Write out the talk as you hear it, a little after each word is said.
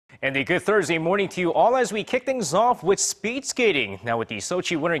And a good Thursday morning to you all as we kick things off with speed skating. Now with the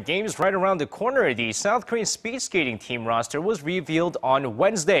Sochi Winter Games right around the corner, the South Korean speed skating team roster was revealed on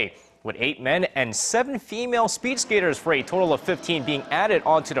Wednesday, with 8 men and 7 female speed skaters for a total of 15 being added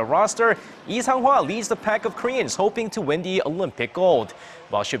onto the roster. Lee Sang-hwa leads the pack of Koreans hoping to win the Olympic gold.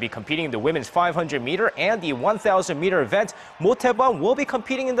 While she'll be competing in the women's 500-meter and the 1,000-meter event, Mo Tae-bwan will be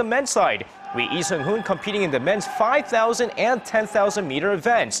competing in the men's side, with Lee Seung-hoon competing in the men's 5,000 and 10,000-meter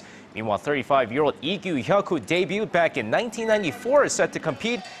events. Meanwhile, 35-year-old Lee Kyu-hyuk, who debuted back in 1994, is set to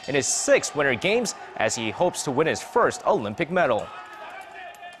compete in his 6th Winter Games as he hopes to win his first Olympic medal.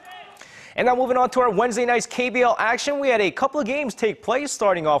 And now moving on to our Wednesday night's KBL action, we had a couple of games take place,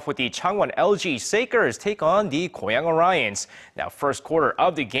 starting off with the Changwon LG Sakers take on the Goyang Orions. Now, first quarter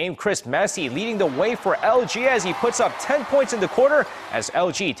of the game, Chris Massey leading the way for LG as he puts up 10 points in the quarter as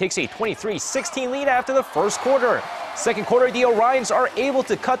LG takes a 23-16 lead after the first quarter. Second quarter, the Orions are able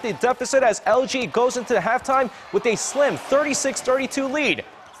to cut the deficit as LG goes into halftime with a slim 36-32 lead.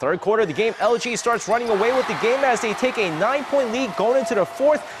 Third quarter of the game, LG starts running away with the game as they take a 9-point lead going into the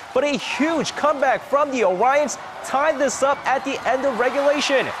fourth, but a huge comeback from the Orions tied this up at the end of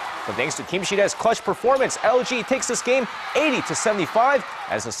regulation. But thanks to Kim Shi-dae's clutch performance, LG takes this game 80-75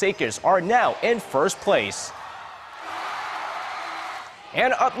 as the Sakers are now in first place.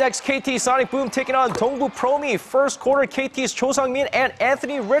 And up next, KT Sonic Boom taking on Dongbu Promi. First quarter, KT's Cho Sang-min and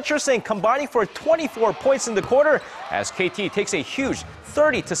Anthony Richardson combining for 24 points in the quarter as KT takes a huge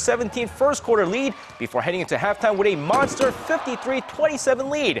 30-17 first quarter lead before heading into halftime with a monster 53-27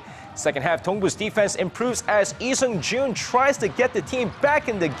 lead. Second half, Dongbu's defense improves as Lee Seung-jun tries to get the team back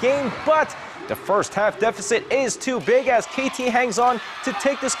in the game, but the first half deficit is too big as KT hangs on to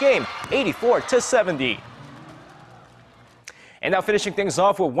take this game 84-70. And now finishing things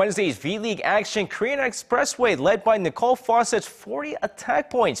off with Wednesday's V-League action, Korean Expressway led by Nicole Fawcett's 40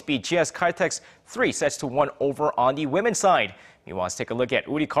 attack points beat GS Caltech's 3-1 over on the women's side. Meanwhile, let's take a look at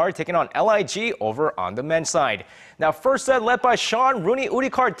Uricard taking on LIG over on the men's side. Now, first set led by Sean Rooney.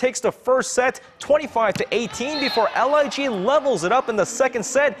 Uricard takes the first set 25-18 before LIG levels it up in the second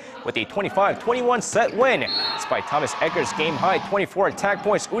set with a 25-21 set win. Despite Thomas Egger's game-high 24 attack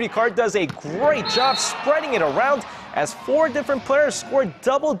points, Uricard does a great job spreading it around as 4 different players scored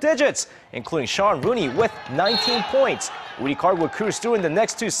double digits, including Sean Rooney with 19 points. Uricard will cruise through in the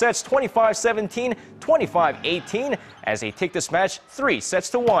next 2 sets 25-17, 25-18 as they take this match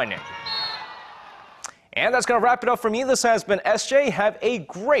 3-1. And that's going to wrap it up for me. This has been SJ. Have a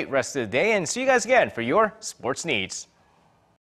great rest of the day and see you guys again for your sports needs.